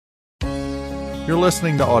You're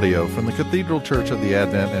listening to audio from the Cathedral Church of the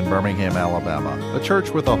Advent in Birmingham, Alabama, a church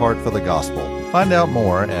with a heart for the gospel. Find out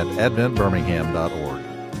more at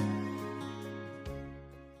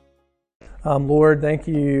adventbirmingham.org. Lord, thank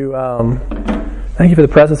you. Thank you for the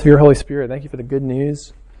presence of your Holy Spirit. Thank you for the good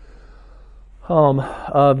news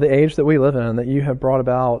of the age that we live in, that you have brought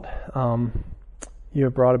about. You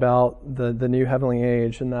have brought about the new heavenly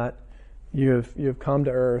age, and that you have come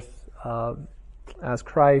to earth as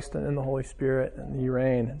Christ and in the Holy Spirit, and you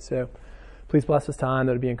reign. And so, please bless this time.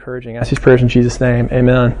 That would be encouraging. I ask these prayers in Jesus' name.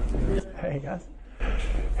 Amen. Hey guys.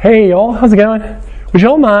 Hey y'all. How's it going? Would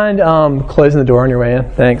y'all mind closing the door on your way in?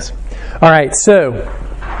 Thanks. All right. So,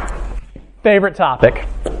 favorite topic: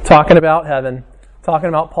 talking about heaven, talking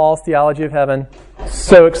about Paul's theology of heaven.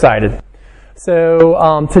 So excited. So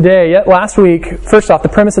last week, first off, the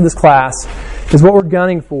premise of this class is what we're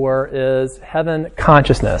gunning for is heaven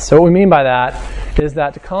consciousness. So what we mean by that is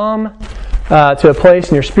that to come to a place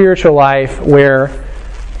in your spiritual life where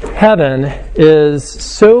heaven is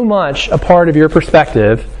so much a part of your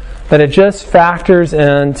perspective that it just factors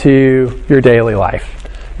into your daily life.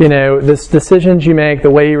 You know, the decisions you make,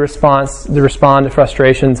 the way you respond to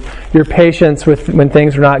frustrations, your patience when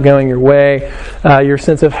things are not going your way, your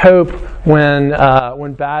sense of hope when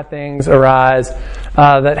bad things arise,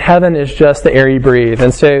 that heaven is just the air you breathe.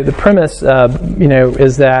 And so the premise,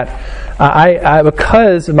 is that I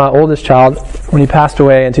because my oldest child, when he passed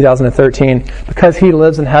away in 2013, because he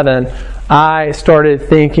lives in heaven, I started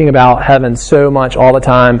thinking about heaven so much all the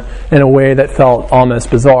time in a way that felt almost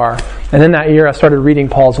bizarre. And in that year, I started reading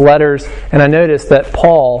Paul's letters, and I noticed that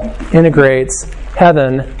Paul integrates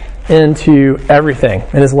heaven into everything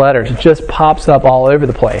in his letters. It just pops up all over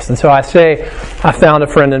the place. And so I say, I found a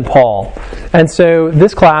friend in Paul. And so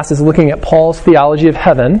this class is looking at Paul's theology of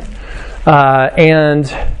heaven and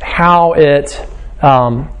how it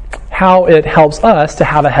helps us to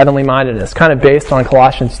have a heavenly mindedness, kind of based on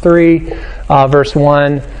Colossians 3, verse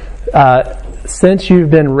 1. Since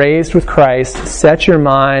you've been raised with Christ, set your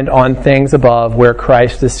mind on things above where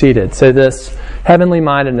Christ is seated. So this heavenly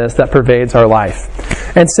mindedness that pervades our life.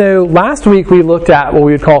 And so last week we looked at what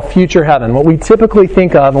we would call future heaven, what we typically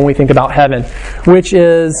think of when we think about heaven, which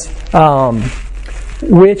is when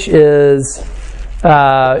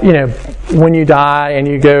you die and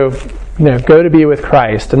you go to be with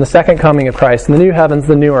Christ, and the second coming of Christ, and the new heavens,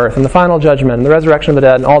 the new earth, and the final judgment, and the resurrection of the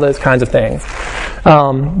dead, and all those kinds of things.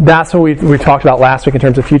 That's what we talked about last week in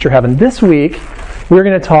terms of future heaven. This week, we're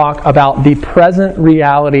going to talk about the present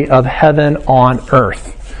reality of heaven on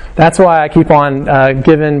earth. That's why I keep on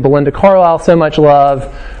giving Belinda Carlisle so much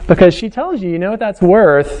love, because she tells you, what that's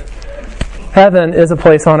worth? Heaven is a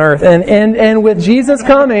place on earth. And with Jesus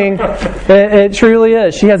coming, it truly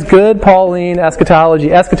is. She has good Pauline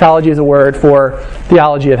eschatology. Eschatology is a word for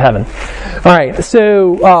theology of heaven. All right,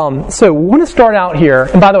 so we want to start out here.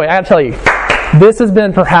 And by the way, I got to tell you, this has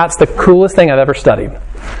been perhaps the coolest thing I've ever studied.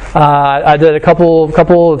 I did a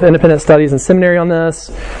couple of independent studies in seminary on this,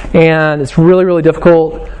 and it's really, really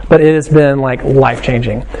difficult, but it has been like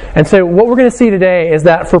life-changing. And so what we're going to see today is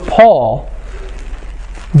that for Paul,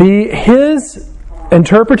 his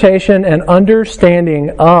interpretation and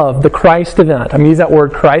understanding of the Christ event. I'm going to use that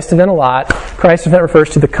word Christ event a lot. Christ event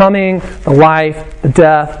refers to the coming, the life, the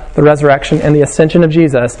death, the resurrection, and the ascension of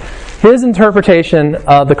Jesus. His interpretation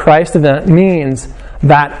of the Christ event means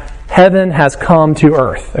that heaven has come to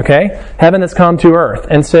earth, okay? Heaven has come to earth.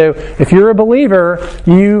 And so if you're a believer,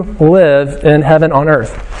 you live in heaven on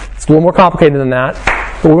earth. It's a little more complicated than that.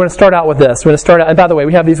 But we're going to start out with this. We're going to start out, and by the way,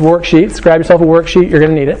 we have these worksheets. Grab yourself a worksheet. You're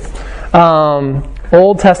going to need it.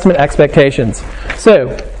 Old Testament expectations.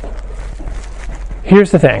 So,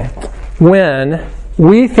 here's the thing. When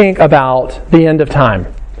we think about the end of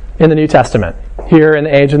time in the New Testament, here in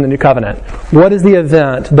the age of the New Covenant, what is the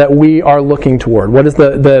event that we are looking toward? What is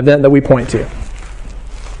the event that we point to?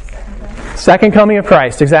 Second coming of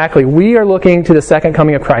Christ, exactly. We are looking to the second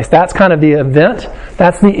coming of Christ. That's kind of the event.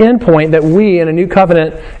 That's the end point that we in a New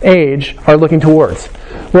Covenant age are looking towards.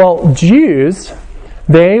 Well, Jews,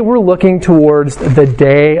 they were looking towards the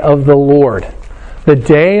day of the Lord. The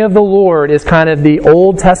day of the Lord is kind of the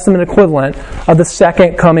Old Testament equivalent of the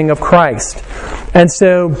second coming of Christ. And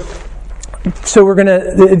so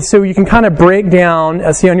you can kind of break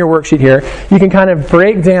down, see on your worksheet here, you can kind of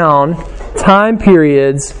break down time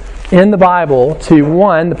periods in the Bible to,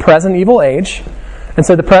 one, the present evil age. And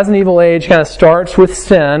so the present evil age kind of starts with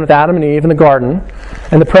sin, with Adam and Eve in the garden.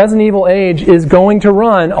 And the present evil age is going to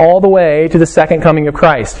run all the way to the second coming of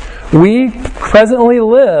Christ. We presently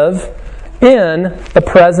live in the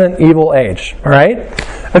present evil age. All right?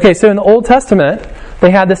 Okay, so in the Old Testament, they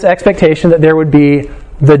had this expectation that there would be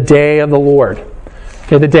the day of the Lord.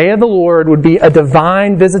 Okay, the day of the Lord would be a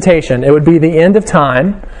divine visitation. It would be the end of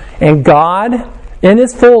time, and God, in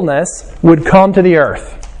His fullness, would come to the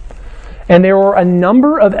earth. And there were a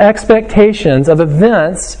number of expectations of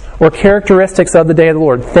events or characteristics of the day of the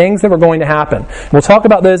Lord, things that were going to happen. We'll talk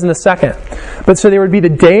about those in a second. But so there would be the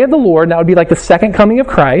day of the Lord, and that would be like the second coming of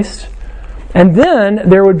Christ. And then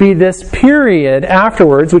there would be this period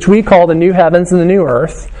afterwards, which we call the new heavens and the new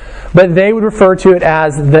earth, but they would refer to it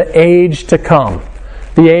as the age to come.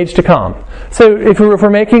 The age to come. So if we're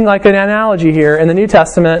making like an analogy here, in the New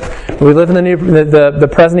Testament, we live in the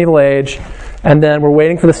present evil age, and then we're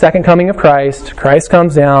waiting for the second coming of Christ. Christ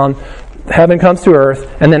comes down, heaven comes to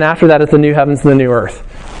earth, and then after that is the new heavens and the new earth.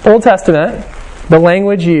 Old Testament, the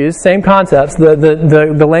language used, same concepts,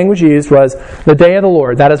 the language used was the day of the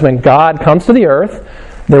Lord. That is when God comes to the earth.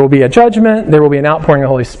 There will be a judgment, there will be an outpouring of the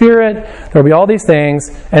Holy Spirit, there will be all these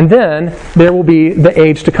things, and then there will be the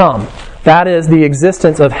age to come. That is the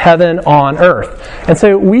existence of heaven on earth. And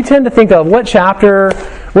so we tend to think of what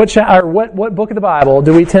book of the Bible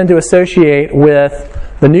do we tend to associate with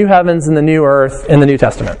the new heavens and the new earth in the New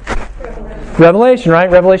Testament? Revelation,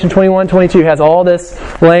 right? Revelation 21, 22 has all this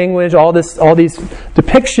language, all these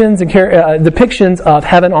depictions and depictions of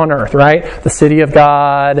heaven on earth, right? The city of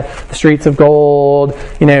God, the streets of gold,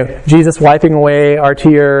 Jesus wiping away our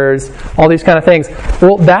tears, all these kind of things.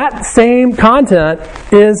 Well, that same content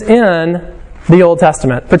is in the Old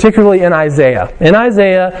Testament, particularly in Isaiah. In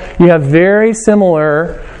Isaiah, you have very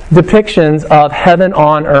similar depictions of heaven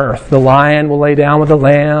on earth. The lion will lay down with the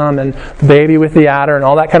lamb, and the baby with the adder, and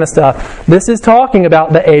all that kind of stuff. This is talking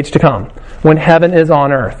about the age to come, when heaven is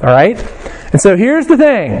on earth, all right? And so here's the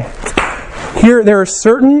thing. Here, there are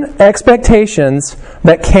certain expectations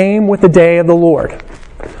that came with the day of the Lord.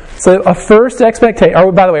 So a first expectation...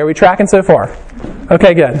 Oh, by the way, are we tracking so far?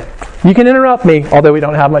 Okay, good. You can interrupt me, although we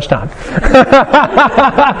don't have much time.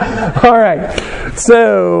 All right.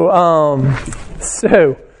 So,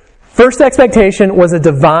 first expectation was a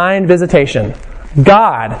divine visitation.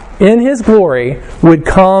 God, in His glory, would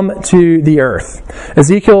come to the earth.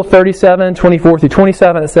 Ezekiel 37, 24 through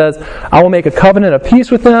 27, it says, I will make a covenant of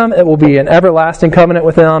peace with them. It will be an everlasting covenant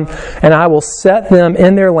with them. And I will set them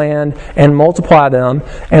in their land and multiply them,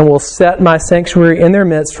 and will set my sanctuary in their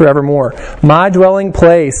midst forevermore. My dwelling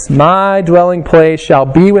place shall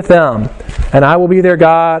be with them. And I will be their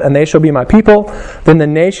God, and they shall be my people. Then the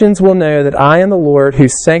nations will know that I am the Lord who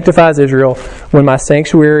sanctifies Israel when my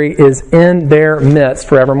sanctuary is in their midst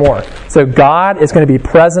forevermore. So God is going to be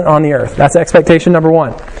present on the earth. That's expectation number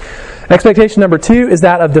one. Expectation number two is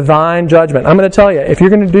that of divine judgment. I'm going to tell you, if you're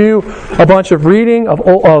going to do a bunch of reading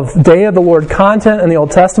of Day of the Lord content in the Old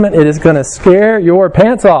Testament, it is going to scare your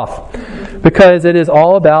pants off, because it is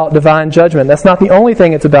all about divine judgment. That's not the only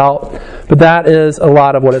thing it's about, but that is a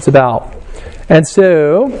lot of what it's about. And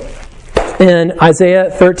so, in Isaiah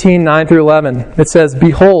 13, 9 through 11, it says,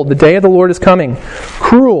 Behold, the day of the Lord is coming,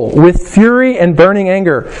 cruel, with fury and burning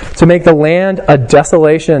anger, to make the land a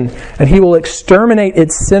desolation, and He will exterminate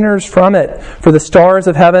its sinners from it. For the stars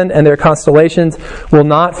of heaven and their constellations will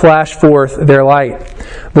not flash forth their light.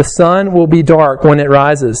 The sun will be dark when it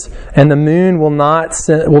rises, and the moon will not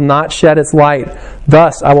shed its light.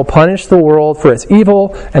 Thus I will punish the world for its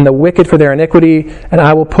evil, and the wicked for their iniquity, and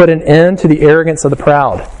I will put an end to the arrogance of the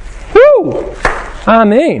proud. Woo! I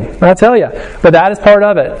mean, I tell you. But that is part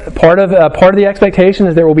of it. Part of the expectation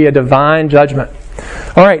is there will be a divine judgment.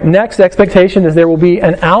 All right, next expectation is there will be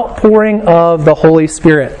an outpouring of the Holy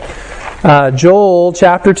Spirit. Joel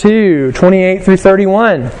chapter 2, 28 through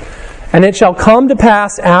 31. And it shall come to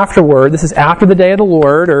pass afterward, this is after the day of the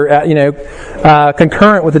Lord, or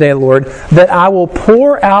concurrent with the day of the Lord, that I will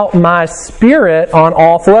pour out my Spirit on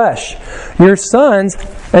all flesh. Your sons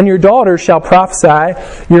and your daughters shall prophesy,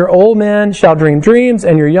 your old men shall dream dreams,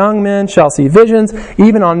 and your young men shall see visions,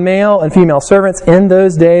 even on male and female servants. In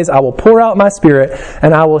those days I will pour out my Spirit,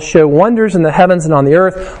 and I will show wonders in the heavens and on the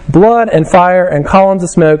earth, blood and fire and columns of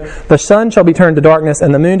smoke. The sun shall be turned to darkness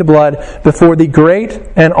and the moon to blood before the great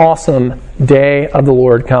and awesome day of the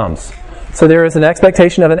Lord comes. So there is an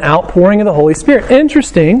expectation of an outpouring of the Holy Spirit.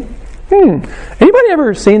 Interesting. Anybody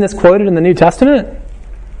ever seen this quoted in the New Testament?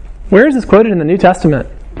 Where is this quoted in the New Testament?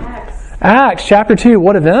 Acts chapter 2.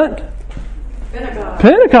 What event?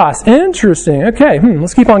 Pentecost. Interesting. Okay,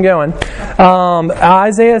 let's keep on going.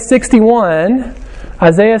 Isaiah 61.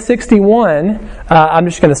 Isaiah 61, I'm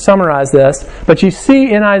just going to summarize this, but you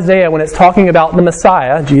see in Isaiah when it's talking about the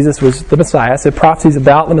Messiah, Jesus was the Messiah, so prophecies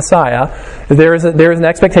about the Messiah, there is an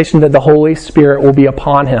expectation that the Holy Spirit will be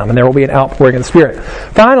upon him, and there will be an outpouring of the Spirit.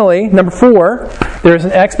 Finally, number 4, there is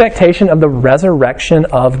an expectation of the resurrection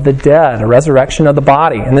of the dead, a resurrection of the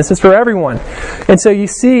body, and this is for everyone. And so you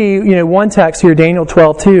see, one text here, Daniel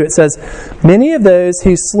 12:2, it says, "Many of those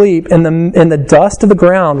who sleep in the dust of the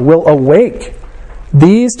ground will awake,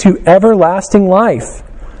 these to everlasting life,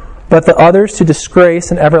 but the others to disgrace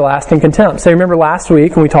and everlasting contempt." So remember last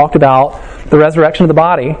week when we talked about the resurrection of the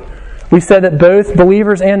body, we said that both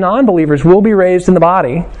believers and non-believers will be raised in the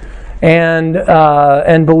body,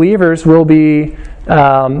 and believers will be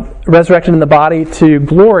resurrected in the body to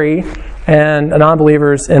glory, and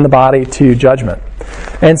non-believers in the body to judgment.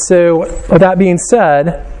 And so, with that being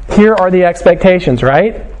said, here are the expectations,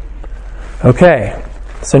 right? Okay,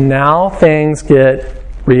 so now things get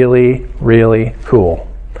really, really cool.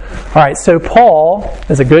 All right, so Paul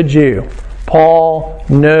is a good Jew. Paul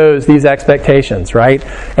knows these expectations, right?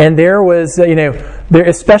 And there was,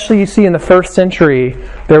 especially you see in the first century,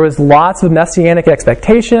 there was lots of messianic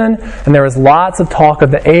expectation, and there was lots of talk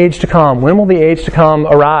of the age to come. When will the age to come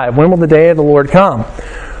arrive? When will the day of the Lord come?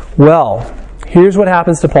 Well, here's what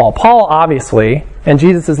happens to Paul. Paul, obviously, in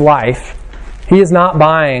Jesus' life, he is not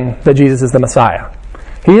buying that Jesus is the Messiah.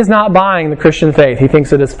 He is not buying the Christian faith. He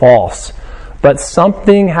thinks it is false. But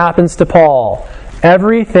something happens to Paul.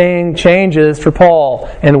 Everything changes for Paul.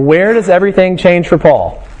 And where does everything change for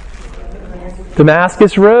Paul?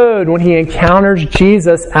 Damascus Road, when he encounters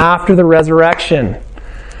Jesus after the resurrection.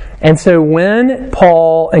 And so when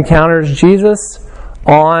Paul encounters Jesus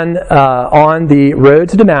on the road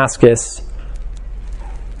to Damascus,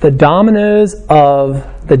 the dominoes of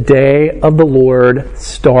the day of the Lord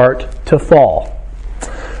start to fall.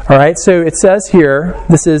 All right, so it says here,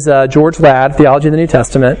 this is George Ladd, Theology of the New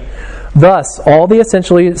Testament. Thus, all the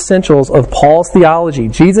essentials of Paul's theology,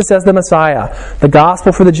 Jesus as the Messiah, the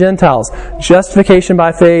gospel for the Gentiles, justification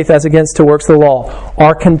by faith as against to works of the law,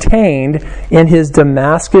 are contained in his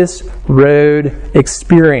Damascus Road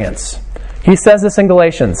experience. He says this in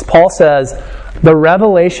Galatians. Paul says, "The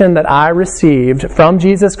revelation that I received from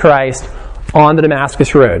Jesus Christ on the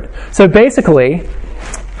Damascus Road." So basically,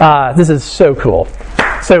 this is so cool.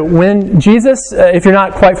 So when Jesus, if you're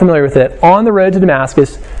not quite familiar with it, on the road to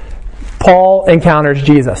Damascus, Paul encounters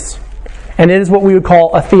Jesus. And it is what we would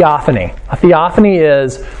call a theophany. A theophany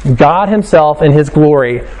is God himself in his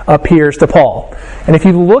glory appears to Paul. And if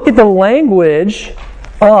you look at the language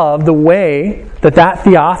of the way that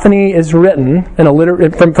theophany is written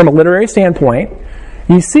from a literary standpoint,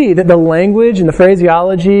 you see that the language and the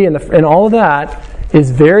phraseology and all of that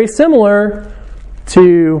is very similar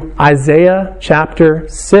to Isaiah chapter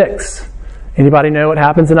 6. Anybody know what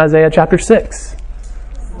happens in Isaiah chapter 6?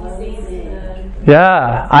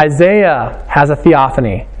 Yeah, Isaiah has a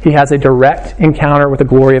theophany. He has a direct encounter with the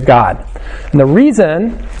glory of God. And the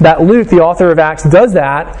reason that Luke, the author of Acts, does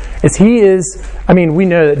that is we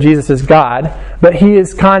know that Jesus is God, but he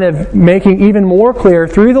is kind of making even more clear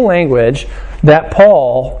through the language that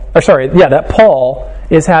Paul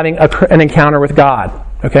is having an encounter with God.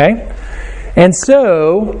 Okay? And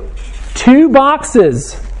so, 2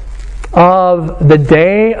 boxes of the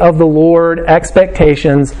day of the Lord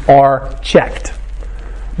expectations are checked.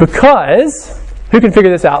 Because, who can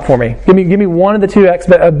figure this out for me? Give me one of the 2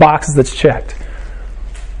 boxes that's checked.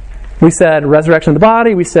 We said resurrection of the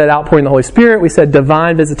body, we said outpouring of the Holy Spirit, we said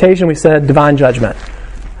divine visitation, we said divine judgment.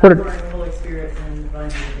 Outpouring of the Holy Spirit and divine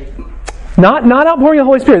visitation. Not outpouring of the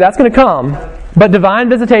Holy Spirit, that's going to come, but divine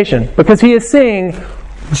visitation, because he is saying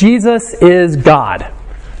Jesus is God.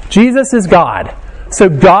 Jesus is God. So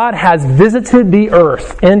God has visited the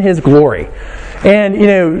earth in his glory. And,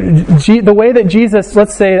 the way that Jesus,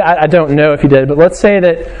 let's say, I don't know if he did, but let's say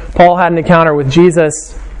that Paul had an encounter with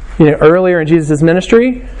Jesus, earlier in Jesus'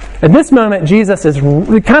 ministry. At this moment, Jesus is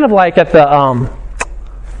kind of like at the,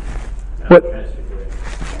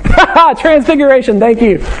 Transfiguration, thank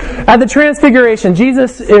you. At the Transfiguration,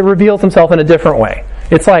 Jesus reveals himself in a different way.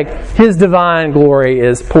 It's like his divine glory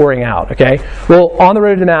is pouring out, okay? Well, on the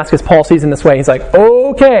road to Damascus, Paul sees him this way. He's like,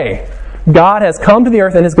 okay, God has come to the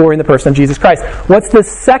earth in his glory in the person of Jesus Christ. What's the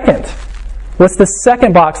second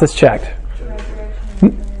box that's checked?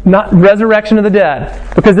 Not resurrection of the dead.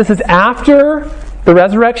 Because this is after the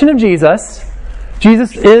resurrection of Jesus.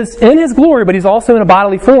 Jesus is in his glory, but he's also in a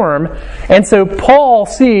bodily form. And so Paul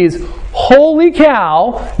sees, holy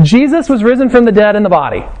cow, Jesus was risen from the dead in the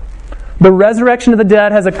body. The resurrection of the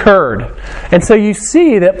dead has occurred. And so you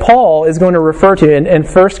see that Paul is going to refer to, in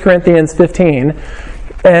 1 Corinthians 15,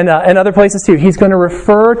 and other places too. He's going to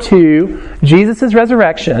refer to Jesus'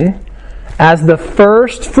 resurrection as the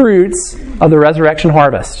first fruits of the resurrection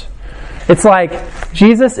harvest. It's like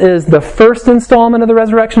Jesus is the first installment of the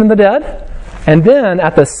resurrection of the dead, and then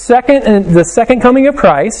at the second coming of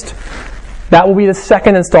Christ, that will be the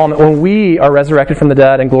second installment when we are resurrected from the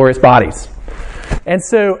dead in glorious bodies. And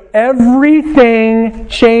so everything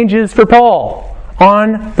changes for Paul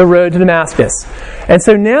on the road to Damascus. And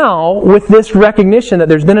so now, with this recognition that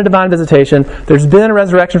there's been a divine visitation, there's been a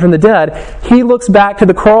resurrection from the dead, he looks back to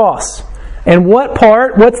the cross. And what's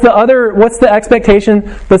the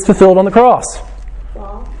expectation that's fulfilled on the cross?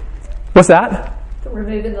 Law. What's that?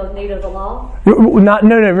 Removing the need of the law. No.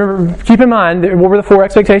 Remember, keep in mind, what were the 4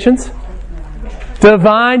 expectations?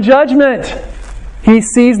 Divine judgment. He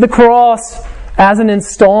sees the cross as an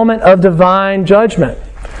installment of divine judgment.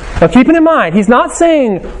 Now keeping in mind, he's not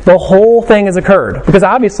saying the whole thing has occurred, because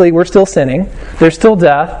obviously we're still sinning, there's still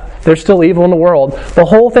death, there's still evil in the world. The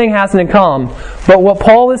whole thing hasn't come. But what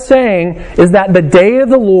Paul is saying is that the day of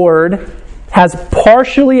the Lord has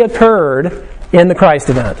partially occurred in the Christ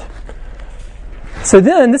event. So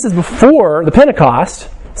then, this is before the Pentecost,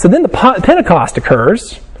 so then the Pentecost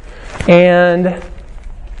occurs, and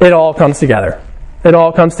it all comes together. It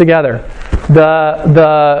all comes together.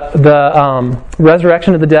 The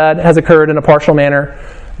resurrection of the dead has occurred in a partial manner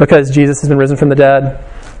because Jesus has been risen from the dead.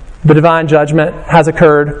 The divine judgment has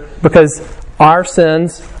occurred because our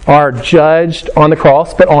sins are judged on the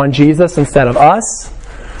cross, but on Jesus instead of us.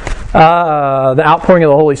 The outpouring of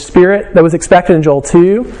the Holy Spirit that was expected in Joel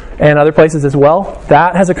 2 and other places as well,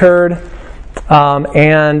 that has occurred.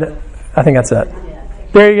 And I think that's it.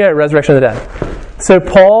 There you go, resurrection of the dead. So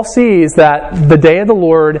Paul sees that the day of the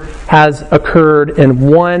Lord has occurred in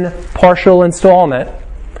one partial installment.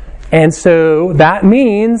 And so that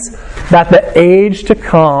means that the age to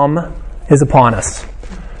come is upon us.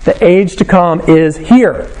 The age to come is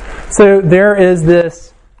here. So there is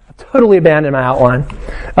this, I totally abandoned my outline.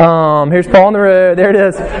 Here's Paul on the road. There it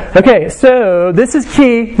is. Okay, so this is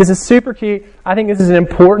key. This is super key. I think this is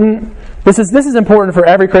important. This is important for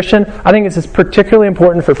every Christian. I think this is particularly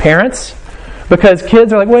important for parents. Because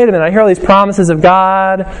kids are like, wait a minute, I hear all these promises of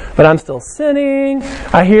God, but I'm still sinning.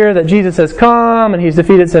 I hear that Jesus has come and He's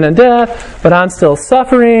defeated sin and death, but I'm still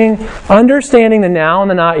suffering. Understanding the now and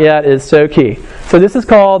the not yet is so key. So this is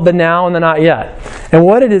called the now and the not yet. And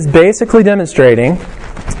what it is basically demonstrating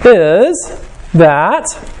is that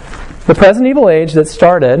the present evil age that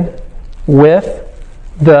started with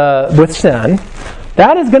sin,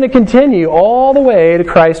 that is going to continue all the way to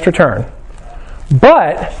Christ's return.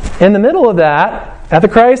 But in the middle of that, at the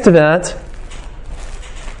Christ event,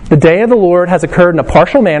 the day of the Lord has occurred in a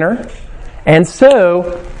partial manner, and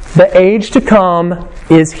so the age to come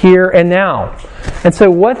is here and now. And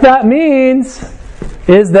so what that means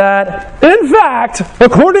is that, in fact,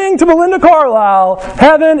 according to Belinda Carlisle,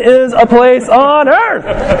 heaven is a place on earth.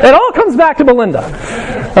 It all comes back to Belinda.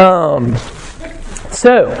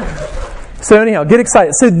 So anyhow, get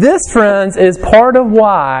excited. So this, friends, is part of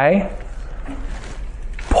why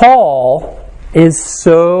Paul is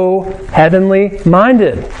so heavenly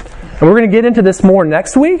minded. And we're going to get into this more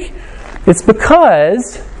next week. It's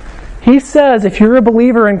because he says if you're a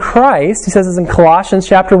believer in Christ, he says this in Colossians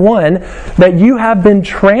chapter 1, that you have been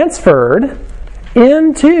transferred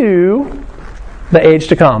into the age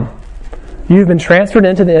to come. You've been transferred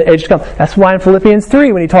into the age to come. That's why in Philippians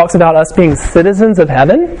 3, when he talks about us being citizens of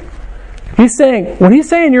heaven, when he's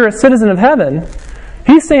saying you're a citizen of heaven,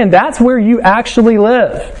 he's saying that's where you actually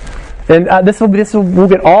live. And we'll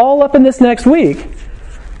get all up in this next week.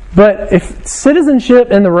 But if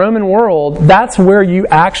citizenship in the Roman world, that's where you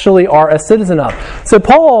actually are a citizen of. So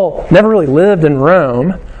Paul never really lived in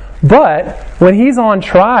Rome, but when he's on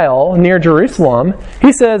trial near Jerusalem,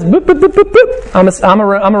 he says, boop, boop, boop, boop, boop.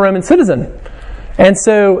 I'm a Roman citizen. And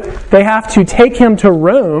so they have to take him to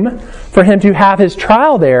Rome for him to have his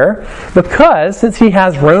trial there, because since he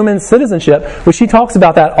has Roman citizenship, which he talks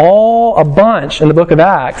about that all a bunch in the book of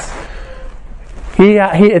Acts,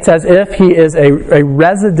 it's as if he is a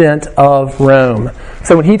resident of Rome.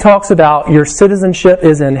 So when he talks about your citizenship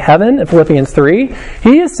is in heaven in Philippians 3,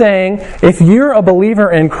 he is saying if you're a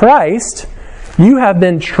believer in Christ, you have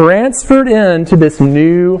been transferred into this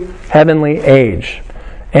new heavenly age.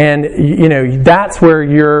 And, that's where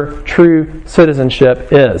your true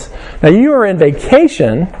citizenship is. Now, you are in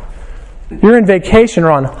vacation. You're in vacation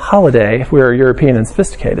or on holiday, if we're European and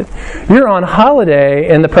sophisticated. You're on holiday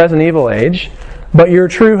in the present evil age, but your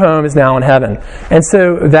true home is now in heaven. And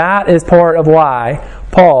so that is part of why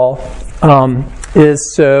Paul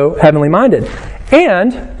is so heavenly minded.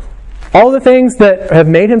 And All the things that have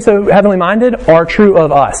made him so heavenly minded are true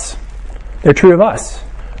of us. They're true of us.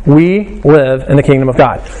 We live in the kingdom of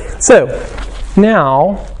God. So,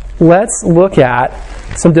 now, let's look at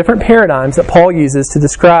some different paradigms that Paul uses to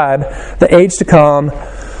describe the age to come.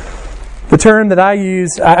 The term that I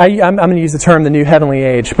use, I'm going to use the term the new heavenly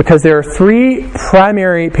age, because there are three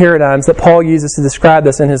primary paradigms that Paul uses to describe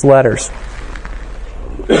this in his letters.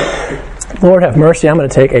 Lord have mercy, I'm going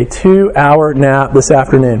to take a 2-hour nap this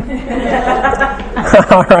afternoon.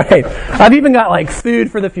 All right. I've even got like food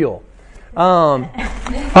for the fuel. All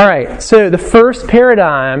right. So the first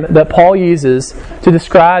paradigm that Paul uses to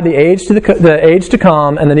describe the age to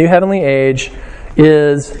come and the new heavenly age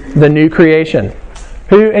is the new creation.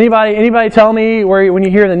 Anybody tell me when you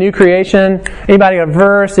hear the new creation? Anybody got a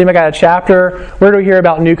verse? Anybody got a chapter? Where do we hear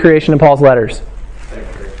about new creation in Paul's letters?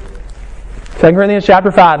 2 Corinthians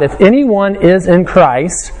chapter 5. If anyone is in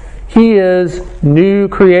Christ, he is new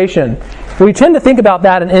creation. We tend to think about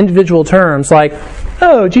that in individual terms, like,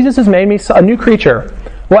 oh, Jesus has made me a new creature.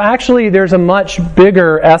 Well, actually, there's a much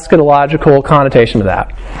bigger eschatological connotation to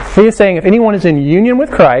that. He is saying if anyone is in union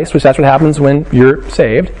with Christ, which that's what happens when you're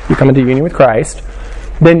saved, you come into union with Christ,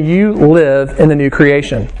 then you live in the new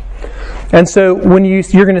creation. And so when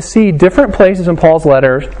you're going to see different places in Paul's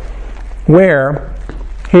letters where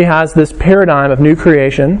he has this paradigm of new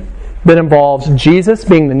creation that involves Jesus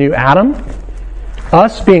being the new Adam,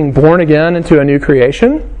 us being born again into a new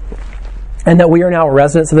creation, and that we are now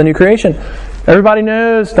residents of the new creation. Everybody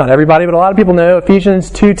knows, not everybody, but a lot of people know Ephesians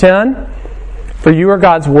 2:10. For you are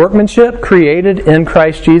God's workmanship, created in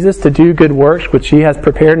Christ Jesus to do good works, which He has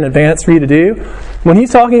prepared in advance for you to do. When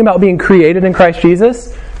He's talking about being created in Christ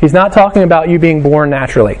Jesus, He's not talking about you being born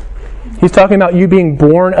naturally. He's talking about you being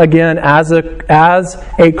born again as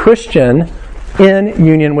a Christian in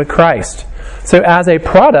union with Christ. So as a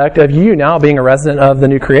product of you now being a resident of the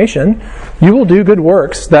new creation, you will do good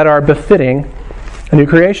works that are befitting a new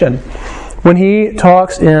creation. When he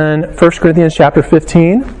talks in 1 Corinthians chapter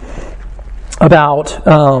 15 about,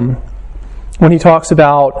 when he talks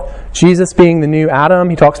about Jesus being the new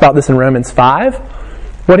Adam, he talks about this in Romans 5.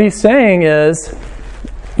 What he's saying is,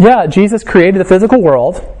 yeah, Jesus created the physical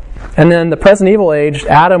world, and then the present evil age,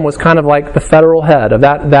 Adam was kind of like the federal head of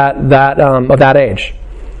that age.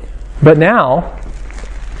 But now,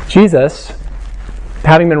 Jesus,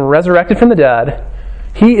 having been resurrected from the dead,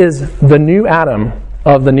 He is the new Adam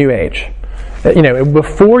of the new age. You know,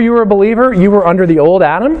 before you were a believer, you were under the old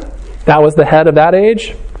Adam. That was the head of that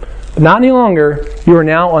age. But not any longer. You are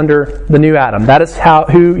now under the new Adam. That is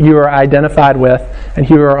who you are identified with and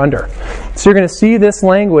who you are under. So you're going to see this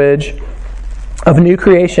language of new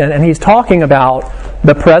creation, and he's talking about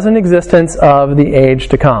the present existence of the age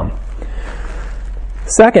to come.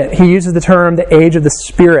 Second, he uses the term the age of the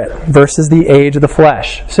Spirit versus the age of the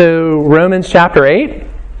flesh. So Romans chapter 8,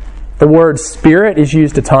 the word Spirit is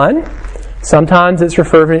used a ton. Sometimes it's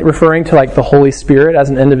referring to like the Holy Spirit as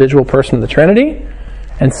an individual person of the Trinity.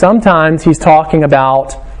 And sometimes he's talking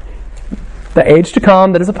about the age to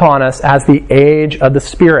come that is upon us as the age of the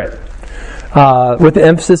Spirit. With the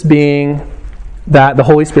emphasis being that the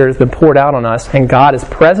Holy Spirit has been poured out on us and God is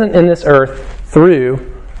present in this earth through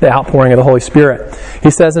the outpouring of the Holy Spirit. He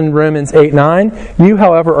says in Romans 8:9, you,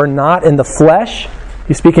 however, are not in the flesh.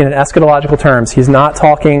 He's speaking in eschatological terms. He's not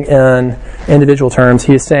talking in individual terms.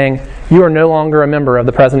 He is saying, you are no longer a member of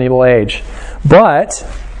the present evil age. But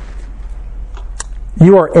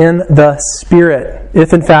you are in the Spirit,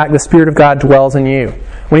 if in fact the Spirit of God dwells in you.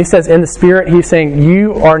 When he says in the Spirit, he's saying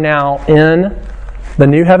you are now in the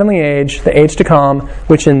new heavenly age, the age to come,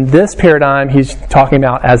 which in this paradigm he's talking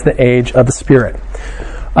about as the age of the Spirit.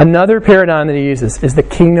 Another paradigm that he uses is the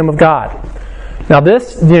kingdom of God. Now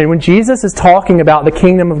this, when Jesus is talking about the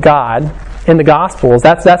kingdom of God in the Gospels,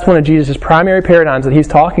 that's one of Jesus' primary paradigms that he's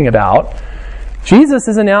talking about. Jesus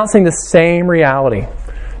is announcing the same reality.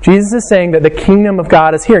 Jesus is saying that the kingdom of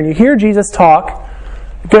God is here. And you hear Jesus talk,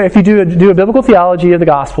 if you do a biblical theology of the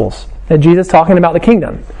Gospels, that Jesus is talking about the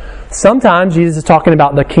kingdom. Sometimes Jesus is talking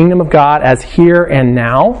about the kingdom of God as here and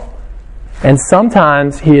now. And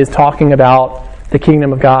sometimes he is talking about the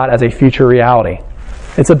kingdom of God as a future reality.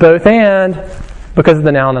 It's a both and because of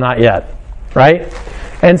the now and the not yet. Right?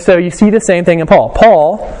 And so you see the same thing in Paul.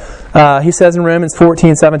 Paul, he says in Romans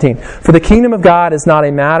 14:17, for the kingdom of God is not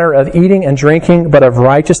a matter of eating and drinking, but of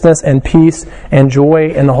righteousness and peace and joy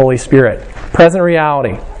in the Holy Spirit. Present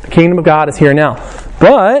reality. The kingdom of God is here now.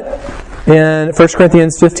 But In 1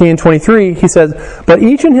 Corinthians 15:23, he says, "But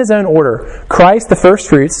each in his own order, Christ the first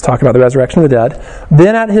fruits," talking about the resurrection of the dead,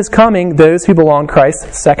 "then at his coming, those who belong to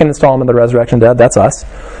Christ, second installment of the resurrection of the dead," that's us.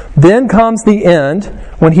 "Then comes the end,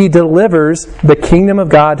 when he delivers the kingdom of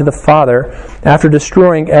God to the Father, after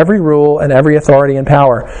destroying every rule and every authority and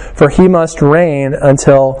power. For he must reign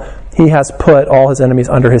until he has put all his enemies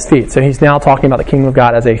under his feet." So he's now talking about the kingdom of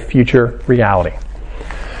God as a future reality.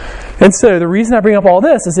 And so the reason I bring up all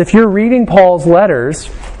this is if you're reading Paul's letters,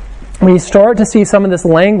 when you start to see some of this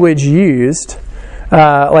language used,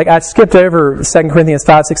 like I skipped over 2 Corinthians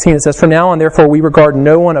 5:16, it says, "From now on, therefore, we regard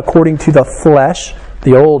no one according to the flesh,"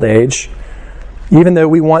 the old age, "even though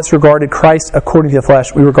we once regarded Christ according to the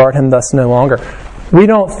flesh, we regard him thus no longer." We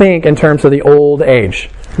don't think in terms of the old age.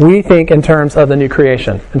 We think in terms of the new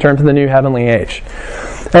creation, in terms of the new heavenly age.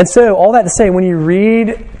 And so, all that to say, when you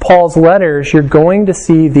read Paul's letters, you're going to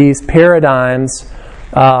see these paradigms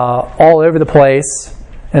all over the place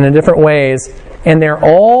and in different ways, and they're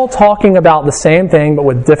all talking about the same thing but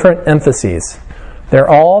with different emphases. They're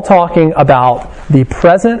all talking about the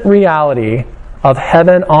present reality of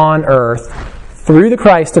heaven on earth through the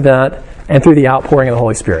Christ event and through the outpouring of the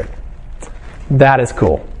Holy Spirit. That is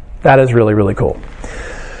cool. That is really, really cool.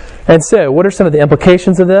 And so, what are some of the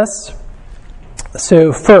implications of this?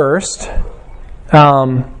 So first,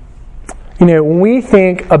 when we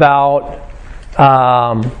think about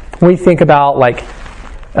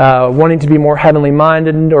wanting to be more heavenly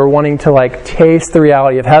minded or wanting to like taste the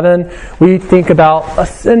reality of heaven, we think about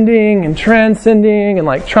ascending and transcending and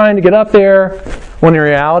like trying to get up there. When in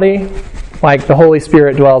reality, like the Holy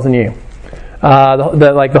Spirit dwells in you.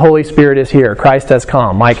 The Holy Spirit is here. Christ has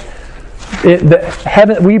come.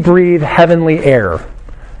 We breathe heavenly air.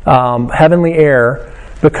 Heavenly air,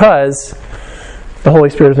 because the Holy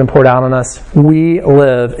Spirit has been poured out on us. We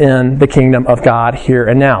live in the kingdom of God here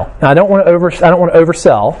and now. Now, I don't want to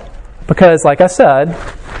oversell, because, like I said,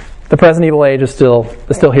 the present evil age is still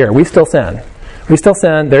here. We still sin.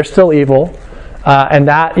 There's still evil, and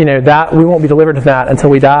that we won't be delivered to that until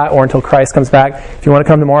we die or until Christ comes back. If you want to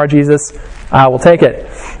come tomorrow, Jesus, I will take it.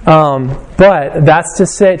 But that's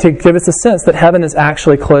to give us a sense that heaven is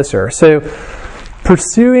actually closer. So,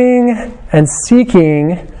 pursuing and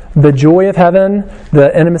seeking the joy of heaven,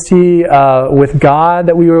 the intimacy with God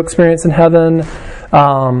that we will experience in heaven,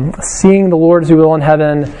 seeing the Lord as we will in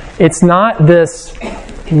heaven, it's not this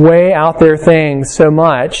way out there thing so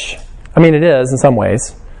much. I mean, it is in some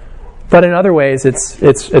ways, but in other ways,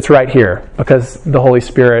 it's right here, because the Holy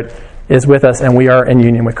Spirit is with us and we are in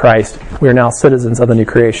union with Christ. We are now citizens of the new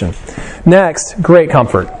creation. Next, great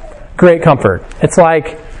comfort. Great comfort. It's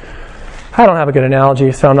like, I don't have a good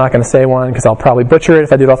analogy, so I'm not going to say one because I'll probably butcher it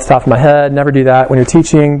if I do it off the top of my head. Never do that. When you're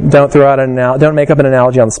teaching, don't don't make up an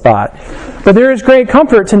analogy on the spot. But there is great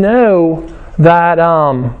comfort to know that,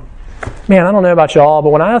 man, I don't know about y'all,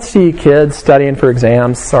 but when I see kids studying for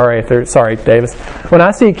exams, sorry Davis, when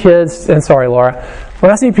I see kids, and sorry Laura,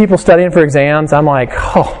 when I see people studying for exams, I'm like,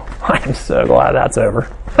 oh, I am so glad that's over.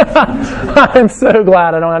 I am so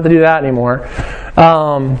glad I don't have to do that anymore.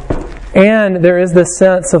 And there is this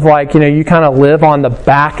sense of like, you kind of live on the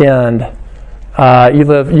back end.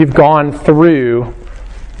 You've gone through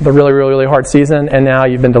the really, really, really hard season, and now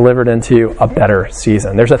you've been delivered into a better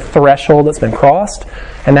season. There's a threshold that's been crossed,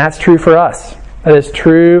 and that's true for us. That is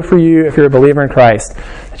true for you if you're a believer in Christ,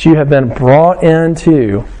 that you have been brought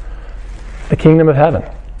into the kingdom of heaven.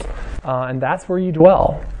 And that's where you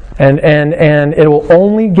dwell. And it will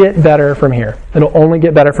only get better from here. It'll only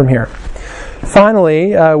get better from here.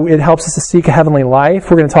 Finally, it helps us to seek a heavenly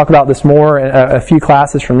life. We're going to talk about this more in a few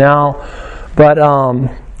classes from now. But,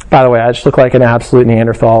 by the way, I just look like an absolute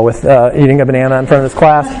Neanderthal with eating a banana in front of this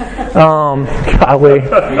class. Golly,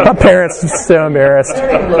 my parents are so embarrassed.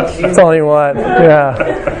 I'm telling you what,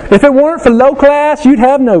 yeah. If it weren't for low class, you'd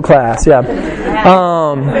have no class, yeah.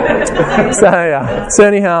 So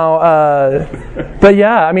anyhow, but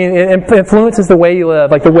yeah, I mean, it influences the way you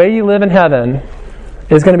live. Like the way you live in heaven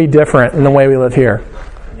is going to be different than the way we live here.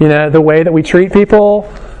 The way that we treat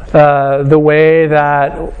people, the way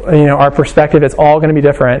that our perspective, it's all going to be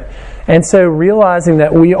different. And so realizing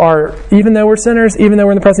that we are, even though we're sinners, even though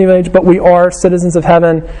we're in the present age, but we are citizens of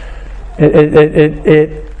heaven,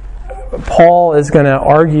 Paul is going to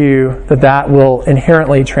argue that will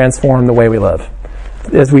inherently transform the way we live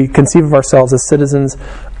as we conceive of ourselves as citizens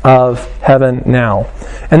of heaven now.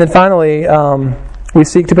 And then finally, we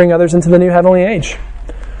seek to bring others into the new heavenly age.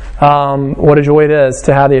 What a joy it is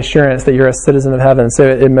to have the assurance that you're a citizen of heaven. So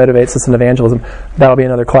it motivates us in evangelism. That'll be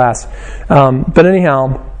another class. But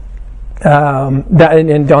anyhow, on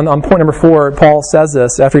point number 4, Paul says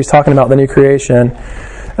this after he's talking about the new creation.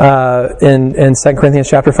 in 2 Corinthians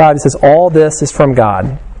chapter 5, it says, all this is from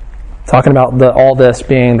God. Talking about all this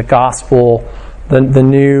being the gospel, the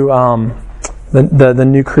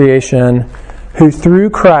new creation, who through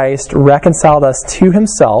Christ reconciled us to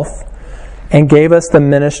himself and gave us the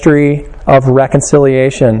ministry of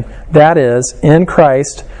reconciliation. That is, in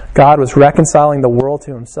Christ, God was reconciling the world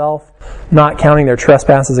to himself, not counting their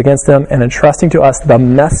trespasses against them, and entrusting to us the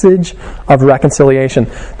message of reconciliation.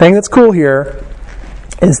 The thing that's cool here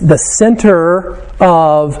is the center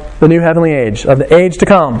of the new heavenly age, of the age to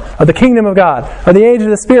come, of the kingdom of God, of the age of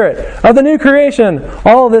the Spirit, of the new creation,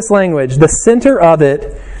 all of this language. The center of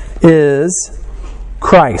it is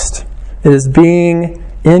Christ. It is being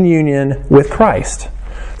in union with Christ.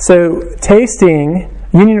 So tasting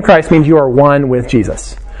union with Christ means you are one with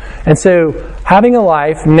Jesus. And so having a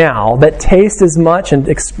life now that tastes as much and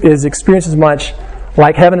is experienced as much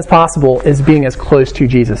like heaven as possible is being as close to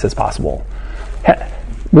Jesus as possible.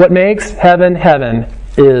 What makes heaven heaven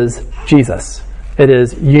is Jesus. It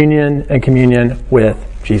is union and communion with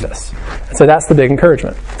Jesus. And so that's the big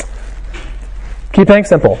encouragement. Keep things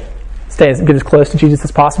simple. Get as close to Jesus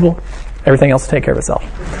as possible. Everything else will take care of itself.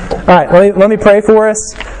 All right, let me pray for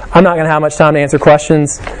us. I'm not going to have much time to answer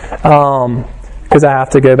questions because I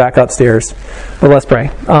have to go back upstairs. But let's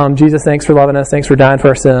pray. Jesus, thanks for loving us. Thanks for dying for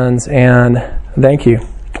our sins. And thank you.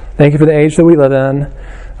 Thank you for the age that we live in.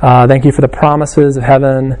 Thank you for the promises of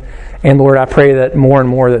heaven. And Lord, I pray that more and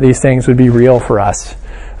more that these things would be real for us.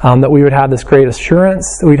 That we would have this great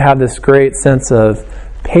assurance. That we'd have this great sense of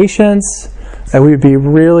patience. That we would be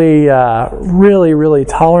really, really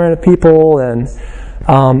tolerant of people. And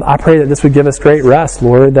I pray that this would give us great rest,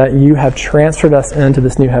 Lord, that you have transferred us into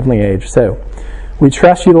this new heavenly age. So we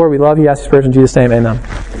trust you, Lord. We love you. Ask these prayers in Jesus' name. Amen.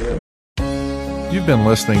 You've been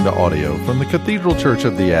listening to audio from the Cathedral Church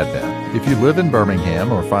of the Advent. If you live in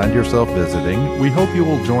Birmingham or find yourself visiting, we hope you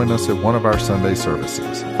will join us at one of our Sunday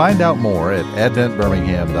services. Find out more at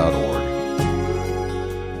adventbirmingham.org.